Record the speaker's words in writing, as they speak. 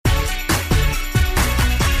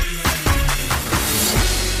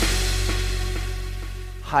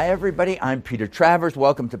Hi, everybody. I'm Peter Travers.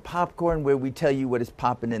 Welcome to Popcorn, where we tell you what is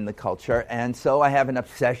popping in the culture. And so I have an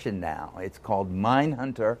obsession now. It's called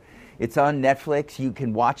Mindhunter. It's on Netflix. You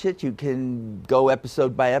can watch it. You can go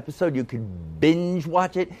episode by episode. You can binge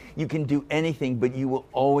watch it. You can do anything, but you will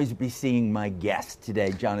always be seeing my guest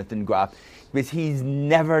today, Jonathan Groff, because he's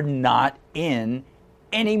never not in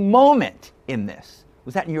any moment in this.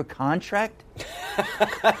 Was that in your contract?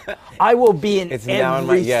 I will be in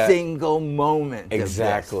every single moment.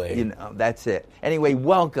 Exactly. Of this. You know, that's it. Anyway,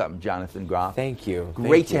 welcome, Jonathan Groff. Thank you.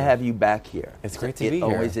 Great to have you back here. It's great to be here. It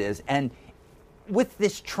always is. And with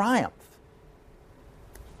this triumph.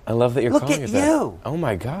 I love that you're calling it that. Look at you. Oh,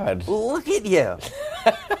 my God. Look at you.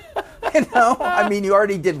 You know, I mean, you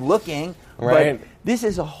already did looking. Right. But this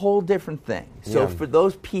is a whole different thing. So for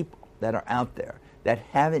those people that are out there that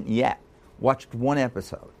haven't yet watched one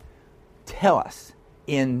episode, tell us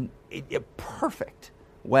in a perfect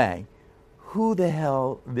way who the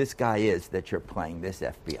hell this guy is that you're playing, this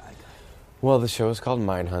FBI guy. Well, the show is called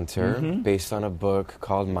Mindhunter, based on a book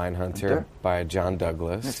called Mindhunter by John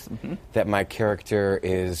Douglas, that my character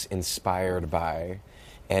is inspired by.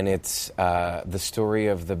 And it's the story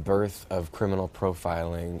of the birth of criminal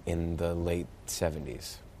profiling in the late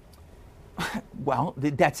 70s. Well,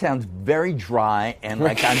 that sounds very dry and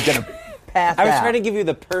like I'm going to pass I was out. trying to give you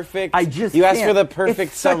the perfect... You asked for the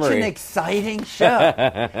perfect summary. It's such an exciting show.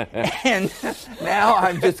 And now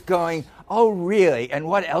I'm just going, oh, really? And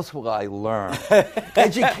what else will I learn?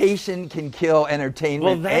 Education can kill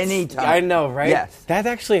entertainment anytime. I know, right? Yes. That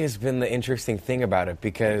actually has been the interesting thing about it,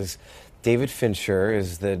 because David Fincher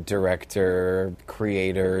is the director,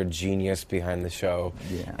 creator, genius behind the show.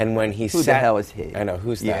 Yeah. And when he Who the hell is he? I know,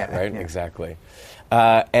 who's that, right? Yeah. Exactly.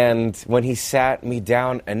 And when he sat me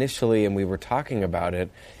down initially and we were talking about it,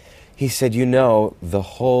 he said, you know, the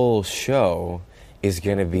whole show is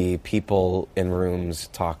going to be people in rooms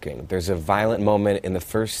talking. There's a violent moment in the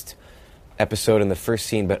first episode, in the first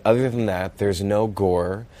scene, but other than that, there's no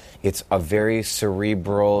gore. It's a very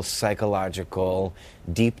cerebral, psychological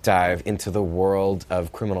deep dive into the world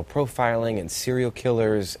of criminal profiling and serial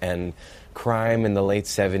killers and crime in the late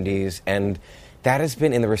 70s. And that has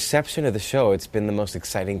been, in the reception of the show, it's been the most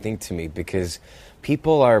exciting thing to me, because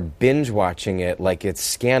people are binge watching it like it's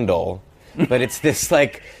Scandal, but it's this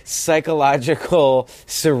like psychological,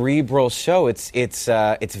 cerebral show. It's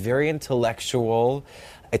very intellectual.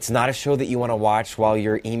 It's not a show that you want to watch while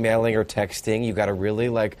you're emailing or texting. You got to really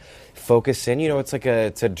like focus in. You know, it's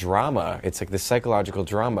a drama. It's like the psychological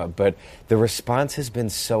drama. But the response has been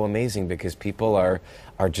so amazing because people are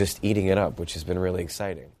just eating it up, which has been really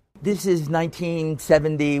exciting. This is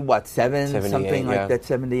 1970, something like that,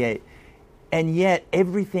 78. And yet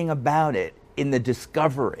everything about it in the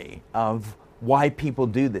discovery of why people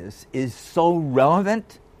do this is so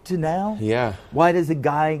relevant to now. Yeah. Why does a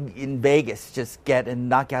guy in Vegas just get and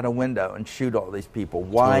knock out a window and shoot all these people?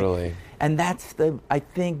 Why? Totally. And that's I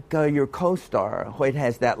think your co-star Hoyt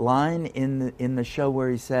has that line in the show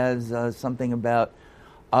where he says something about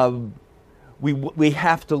we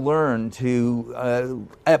have to learn to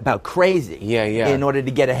about crazy in order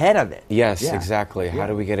to get ahead of it. Yes, exactly. How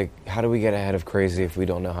do we get ahead of crazy if we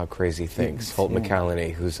don't know how crazy thinks? Holt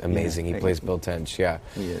McCallany, who's amazing. He plays Bill Tench. Yeah.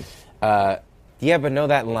 He is. But no,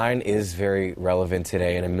 that line is very relevant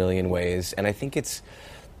today in a million ways. And I think it's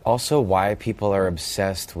also why people are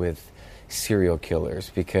obsessed with serial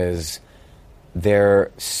killers, because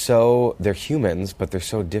they're humans, but they're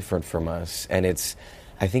so different from us. And it's,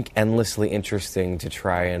 I think, endlessly interesting to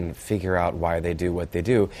try and figure out why they do what they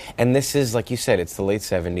do. And this is, like you said, it's the late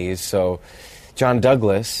 70s. So John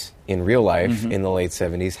Douglas, in real life, in the late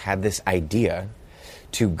 70s, had this idea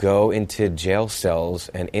to go into jail cells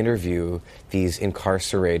and interview these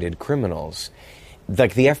incarcerated criminals.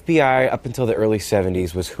 Like the FBI up until the early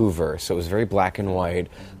 70s was Hoover, so it was very black and white.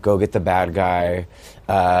 Go get the bad guy,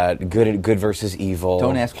 good versus evil.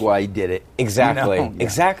 Don't ask why he did it. Exactly, You know?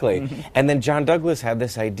 exactly. And then John Douglas had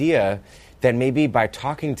this idea that maybe by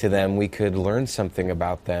talking to them, we could learn something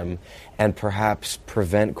about them and perhaps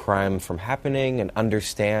prevent crime from happening and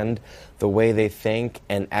understand the way they think.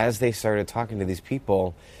 And as they started talking to these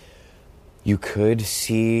people, you could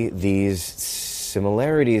see these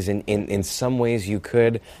similarities. In some ways, you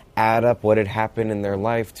could add up what had happened in their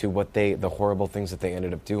life to the horrible things that they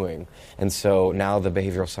ended up doing. And so now the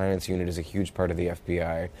behavioral science unit is a huge part of the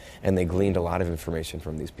FBI, and they gleaned a lot of information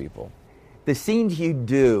from these people. The scenes you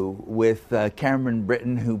do with Cameron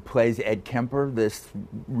Britton, who plays Ed Kemper, this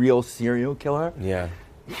real serial killer,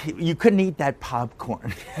 you couldn't eat that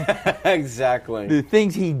popcorn. Exactly. The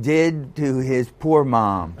things he did to his poor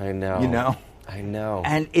mom. I know. You know? I know.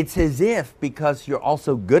 And it's as if, because you're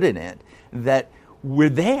also good at it, that we're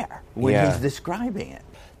there when Yeah. he's describing it.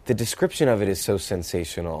 The description of it is so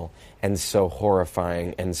sensational and so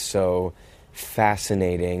horrifying and so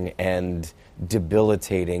fascinating and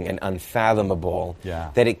debilitating and unfathomable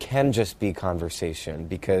that it can just be conversation,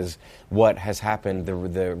 because what has happened,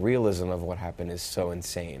 the realism of what happened is so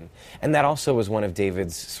insane. And that also was one of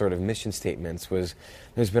David's sort of mission statements, was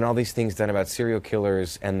there's been all these things done about serial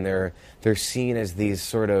killers, and they're seen as these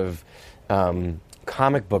sort of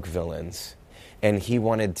comic book villains, and he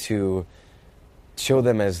wanted to show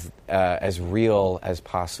them as real as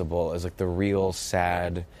possible, as like the real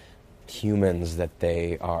sad humans that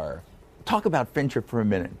they are. Talk about Fincher for a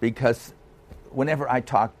minute, because whenever I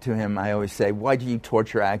talk to him, I always say, why do you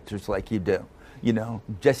torture actors like you do? You know,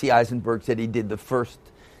 Jesse Eisenberg said he did the first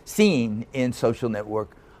scene in Social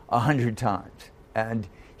Network 100 times, and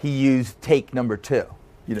he used take number 2.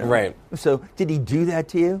 You know? Right. So did he do that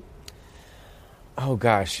to you? Oh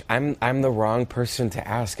gosh, I'm the wrong person to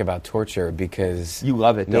ask about torture, because you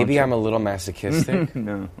love it. Maybe don't you? I'm a little masochistic.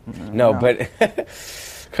 No, but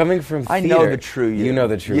coming from theater, I know the true you. You know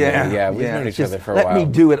the true yeah, me. Yeah, we've known each other for a let while. Let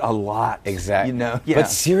me do it a lot. Exactly. You know. Yeah. But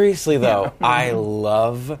seriously though, I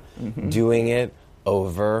love doing it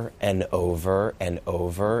over and over and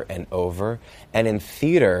over and over. And in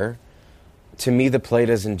theater, to me, the play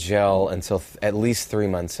doesn't gel until at least 3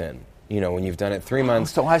 months in. You know, when you've done it 3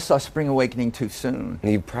 months. So I saw Spring Awakening too soon.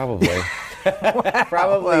 You probably. Wow.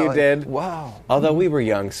 Probably you did. Wow. Although we were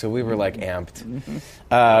young, so we were like amped.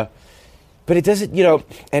 But it doesn't, you know,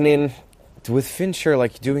 and with Fincher,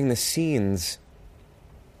 like doing the scenes,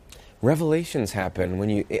 revelations happen when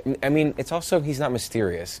you, I mean, it's also, he's not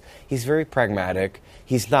mysterious. He's very pragmatic.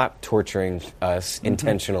 He's not torturing us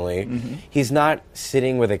intentionally. He's not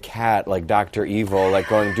sitting with a cat like Dr. Evil, like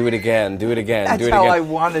going, do it again, do it again, That's do it again. how I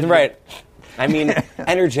wanted Right. I mean,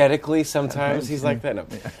 energetically sometimes he's like that.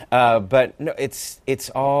 No. But no, it's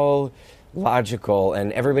all logical,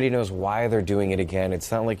 and everybody knows why they're doing it again. It's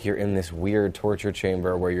not like you're in this weird torture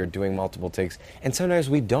chamber where you're doing multiple takes. And sometimes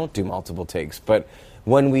we don't do multiple takes, but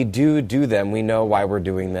when we do them, we know why we're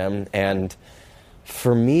doing them. And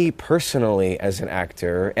for me personally as an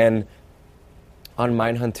actor, and on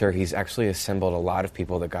Mindhunter, he's actually assembled a lot of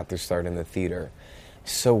people that got their start in the theater.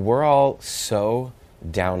 So we're all so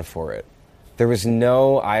down for it. There was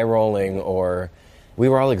no eye rolling, or we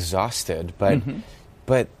were all exhausted, but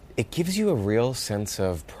it gives you a real sense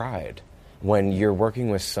of pride when you're working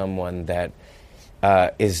with someone that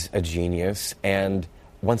is a genius and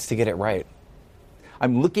wants to get it right.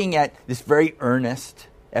 I'm looking at this very earnest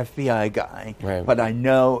FBI guy, but I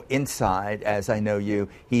know inside, as I know you,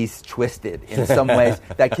 he's twisted in some ways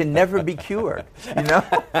that can never be cured. You know,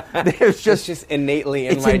 there's it's just innately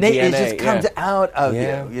in my DNA. DNA. It just comes out of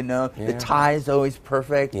Yeah. you. You know, Yeah. the tie is always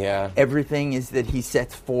perfect. Yeah. Everything is that he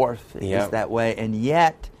sets forth Yeah. is that way, and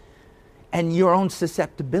yet, and your own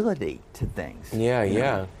susceptibility to things. Yeah, you know?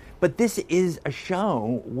 yeah. But this is a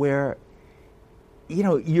show where, you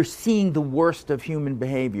know, you're seeing the worst of human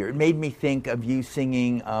behavior. It made me think of you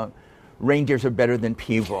singing Reindeers Are Better Than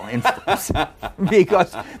People,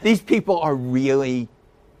 because these people are really,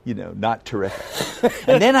 you know, not terrific.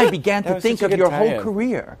 And then I began to think of your whole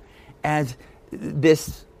career as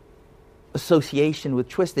this association with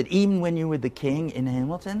Twisted, even when you were the king in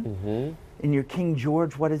Hamilton. In your King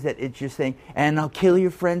George, what is it? It's just saying, and I'll kill your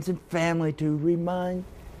friends and family to remind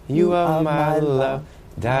you of my love.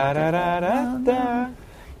 Da da da da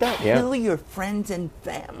da. Kill your friends and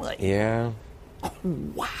family. Yeah. Oh,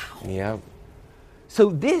 wow. Yeah. So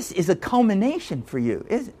this is a culmination for you,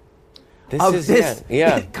 is it? This is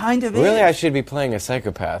yeah. It kind of really, is. I should be playing a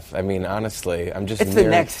psychopath. I mean, honestly, I'm just. It's the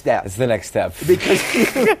next step. It's the next step. Because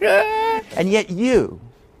and yet you,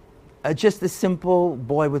 just a simple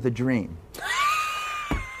boy with a dream,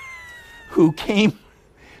 who came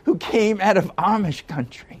out of Amish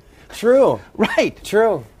country. True. Right.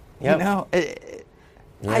 True. Yep. You know,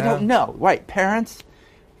 I don't know. Right. Parents,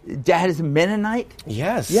 dad is a Mennonite.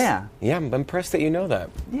 Yes. Yeah. Yeah, I'm impressed that you know that.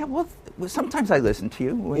 Yeah, well, sometimes I listen to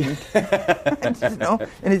you, when you, you know,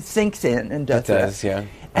 and it sinks in and does. It does, yeah.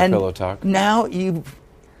 And pillow talk. Now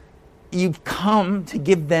you've come to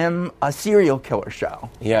give them a serial killer show.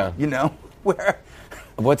 Yeah. You know, where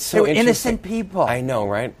what's so they're interesting, innocent people. I know,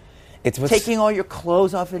 right? It's taking all your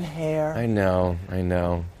clothes off and hair. I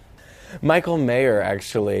know. Michael Mayer,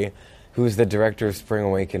 actually, who's the director of Spring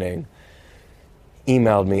Awakening,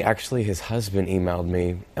 emailed me. Actually, his husband emailed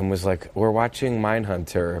me and was like, we're watching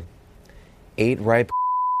Mindhunter, 8 ripe,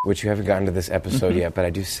 which you haven't gotten to this episode yet, but I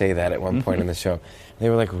do say that at one point in the show. And they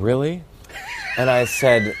were like, really? And I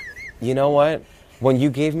said, you know what? When you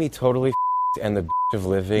gave me Totally and the of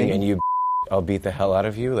Living and you I'll beat the hell out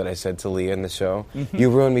of you that I said to Leah in the show. You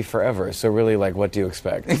ruined me forever. So really, like, what do you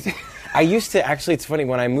expect? I used to, actually, it's funny,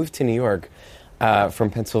 when I moved to New York from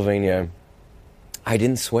Pennsylvania, I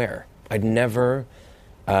didn't swear. I'd never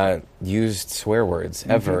used swear words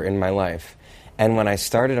ever in my life. And when I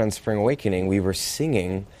started on Spring Awakening, we were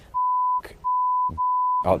singing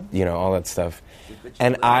all that stuff.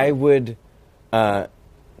 And I would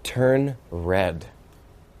turn red.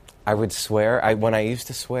 I would swear. When I used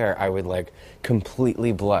to swear, I would like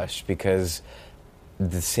completely blush because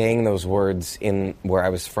saying those words in where I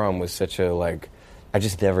was from was such a like, I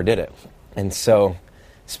just never did it. And so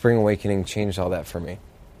Spring Awakening changed all that for me.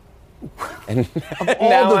 And of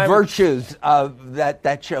all the virtues of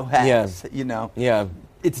that show has,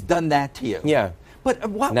 it's done that to you. Yeah. But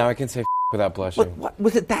what? Now I can say without blushing. What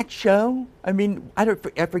was it, that show? I mean, I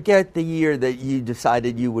forget the year that you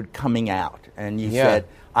decided you were coming out, and you said,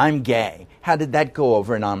 "I'm gay." How did that go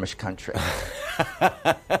over in Amish country?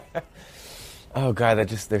 Oh God,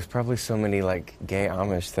 there's probably so many like gay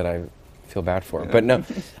Amish that I feel bad for. But no,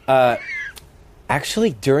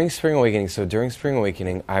 actually during Spring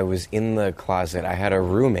Awakening, I was in the closet. I had a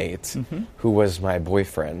roommate who was my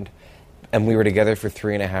boyfriend, and we were together for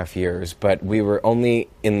 3.5 years, but we were only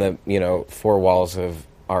in the, 4 walls of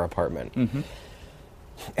our apartment.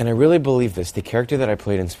 And I really believe this. The character that I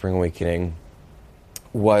played in Spring Awakening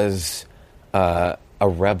was a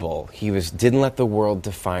rebel. He didn't let the world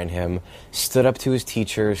define him, stood up to his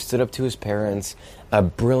teachers, stood up to his parents, a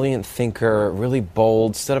brilliant thinker, really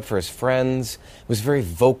bold, stood up for his friends, was very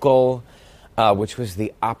vocal, which was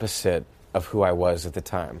the opposite of who I was at the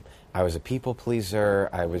time. I was a people pleaser.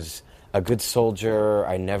 I was a good soldier.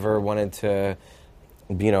 I never wanted to,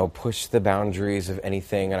 push the boundaries of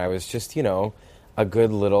anything. And I was just, a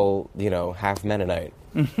good little, half Mennonite.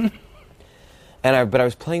 But I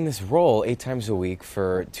was playing this role 8 times a week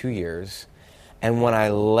for 2 years. And when I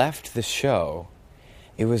left the show,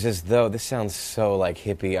 it was as though, this sounds so like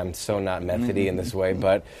hippie, I'm so not methody in this way,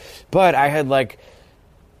 but I had like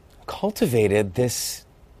cultivated this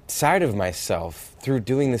side of myself through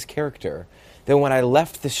doing this character. That when I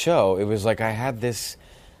left the show, it was like I had this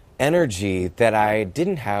energy that I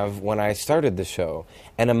didn't have when I started the show.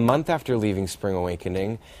 And a month after leaving Spring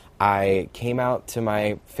Awakening, I came out to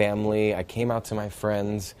my family, I came out to my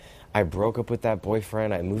friends, I broke up with that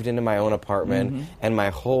boyfriend, I moved into my own apartment, and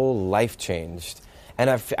my whole life changed. And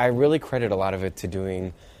I really credit a lot of it to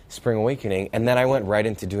doing Spring Awakening, and then I went right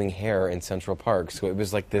into doing hair in Central Park. So it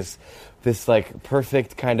was like this like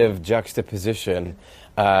perfect kind of juxtaposition,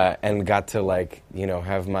 and got to like,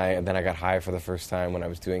 have then I got high for the first time when I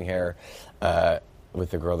was doing hair,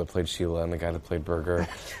 with the girl that played Sheila and the guy that played Berger.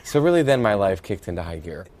 So really then my life kicked into high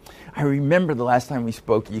gear. I remember the last time we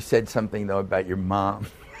spoke, you said something though about your mom.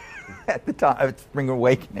 At the time of Spring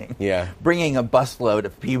Awakening, bringing a busload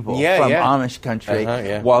of people from Amish country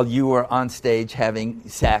while you were on stage having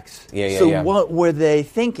sex. What were they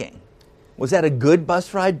thinking? Was that a good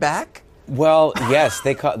bus ride back? Well, yes,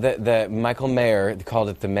 they the Michael Mayer called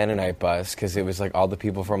it the Mennonite bus because it was like all the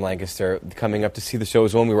people from Lancaster coming up to see the show. It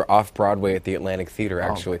was when we were off Broadway at the Atlantic Theater,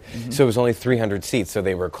 actually. So it was only 300 seats, so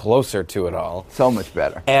they were closer to it all. So much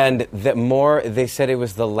better. And they said it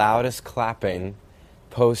was the loudest clapping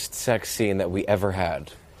post-sex scene that we ever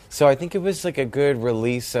had. So I think it was like a good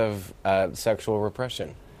release of sexual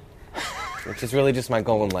repression, which is really just my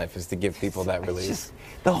goal in life, is to give people that release. Just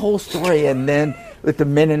the whole story, and then with the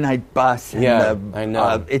Mennonite bus. And I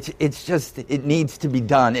know. It's just, it needs to be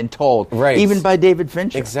done and told. Right. Even by David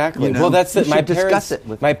Fincher. Exactly. Well, that's it. My parents discuss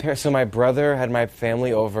it. So my brother had my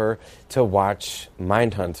family over to watch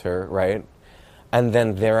Mindhunter, right? And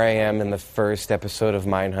then there I am in the first episode of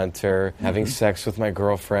Mindhunter, having sex with my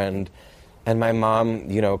girlfriend. And my mom,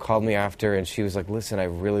 called me after, and she was like, "Listen, I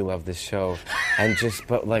really love this show."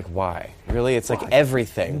 But like, why? Really? It's like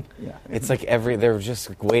everything. Yeah. It's like they're just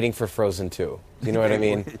waiting for Frozen 2. Do you know what I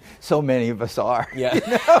mean? So many of us are. Yeah.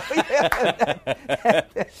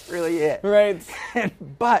 That's really it. Right.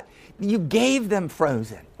 But you gave them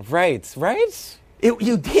Frozen. Right.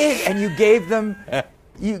 You did, and you gave them...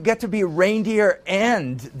 You get to be a reindeer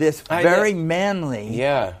and this very manly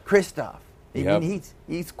Kristoff. I mean,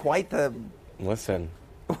 he's quite the... Listen.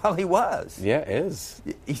 Well, he was. Yeah, is.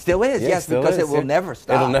 He still is, yes, because it will never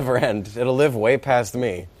stop. It'll never end. It'll live way past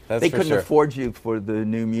me. That's they for couldn't sure. afford you for the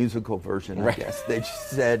new musical version, I guess. They just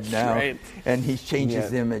said no. Right. And he's changed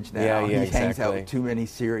his image now. He hangs out with too many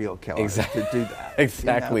serial killers to do that.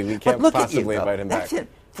 Exactly. We can't possibly invite him back. That's it.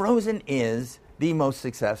 Frozen is the most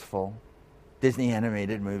successful Disney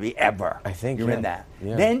animated movie ever. I think you're in that.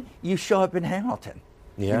 Yeah. Then you show up in Hamilton,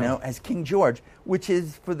 as King George, which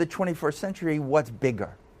is, for the 21st century, what's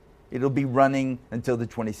bigger? It'll be running until the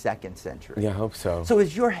 22nd century. Yeah, I hope so. So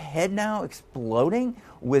is your head now exploding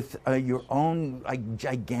with your own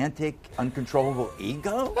gigantic, uncontrollable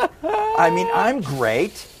ego? I mean, I'm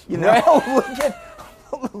great. You know, Right.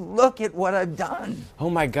 look at what I've done. Oh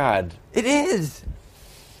my God. It is.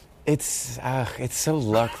 It's so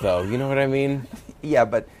luck, though. You know what I mean? Yeah,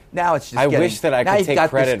 but now it's just I wish that I now could you've take got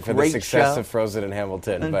credit this for the great success show. of Frozen and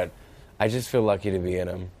Hamilton, but I just feel lucky to be in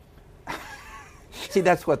them. See,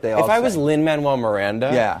 that's what they all If I say. was Lin-Manuel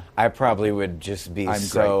Miranda, Yeah. I probably would just be I'm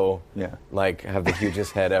so, great. Yeah. like, have the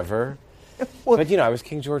hugest head ever. Well, But, you know, I was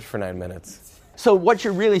King George for 9 minutes. So what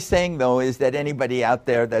you're really saying, though, is that anybody out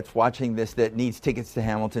there that's watching this that needs tickets to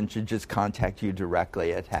Hamilton should just contact you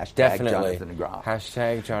directly at hashtag Definitely. Jonathan Groff.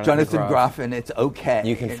 Hashtag Jonathan Groff, and it's okay.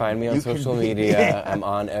 You can find me on You can social be- media. Yeah. I'm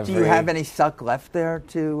on every... Do you have any suck left there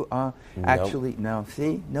to actually? No.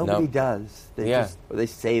 See, nobody Nope. does. They Yeah. just, or they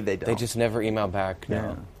say they don't. They just never email back.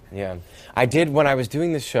 No. Yeah. I did, when I was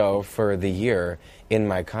doing the show for the year, in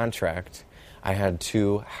my contract, I had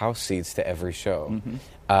 2 house seats to every show. Mm-hmm.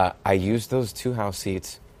 I used those 2 house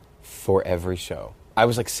seats for every show. I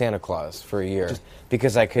was like Santa Claus for a year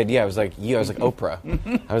because I could. Yeah, I was like you. I was like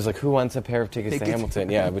Oprah. I was like, who wants a pair of tickets to Hamilton?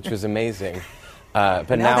 Yeah, which was amazing. But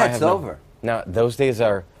now I that's have over. Now those days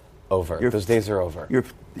are over. Those days are over.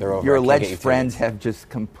 They're over. Your I can't alleged get you friends tickets. have just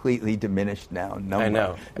completely diminished now. I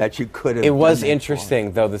know that you could have. It was done that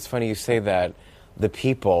interesting, though. That's funny you say that. The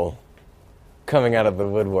people coming out of the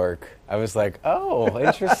woodwork. I was like, oh,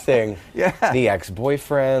 interesting. Yeah. The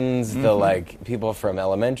ex-boyfriends, the like people from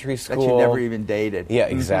elementary for. school. That you never even dated. Yeah,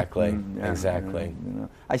 exactly. Yeah, Exactly. you know.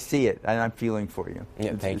 I see it, and I'm feeling for you.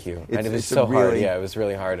 Yeah, thank you. It's- And it was it's a so hard. really- Yeah, it was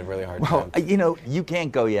really hard. A really hard Well, time. you know, you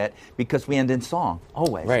can't go yet because we end in song,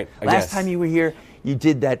 always. Right, I Last guess. time you were here, you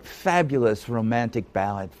did that fabulous romantic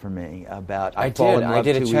ballad for me about I fall did. in I love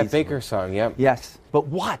did a too Chet easily. Baker song. Yep. Yes, but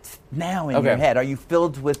what now in Okay. your head? Are you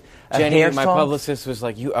filled with Jenny, hair my songs? publicist, was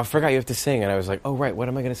like, "You, I forgot you have to sing," and I was like, "Oh right, what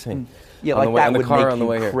am I going to sing?" Yeah, on like the way, that in the would car make on the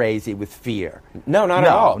way you here. crazy with fear. No, not No,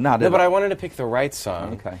 at all. not no, at but all. I wanted to pick the right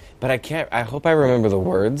song. Okay. But I can't. I hope I remember the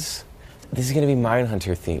words. This is going to be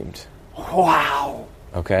Mindhunter themed. Wow.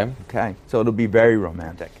 Okay. Okay, so it'll be very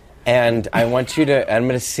romantic. And I want you to. I'm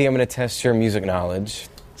going to test your music knowledge.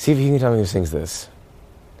 See if you can tell me who sings this.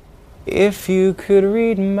 If you could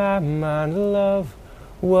read my mind, love,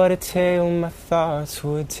 what a tale my thoughts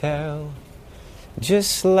would tell.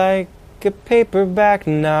 Just like a paperback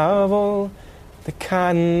novel, the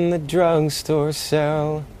kind the drugstores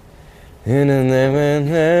sell.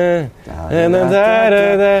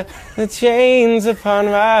 The chains upon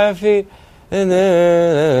my feet. You do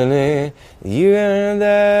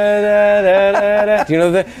you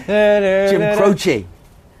know that? Jim Croce.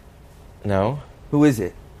 No. Who is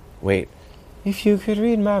it? Wait. If you could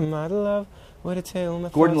read my mind, love, what a tale my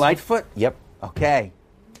Gordon thoughts would- Lightfoot? Yep. Okay.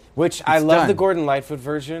 Which I It's love done. the Gordon Lightfoot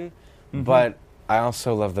version, but I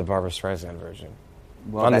also love the Barbra Streisand version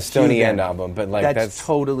Well, on the that's Stony you End then. album. But like That's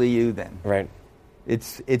totally you then. right.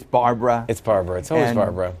 It's Barbara. It's Barbara. It's always And-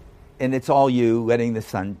 Barbara. And it's all you letting the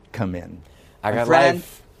sun come in. I My got friend,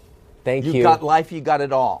 life. Thank you. You got life, you got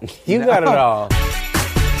it all. You got it all.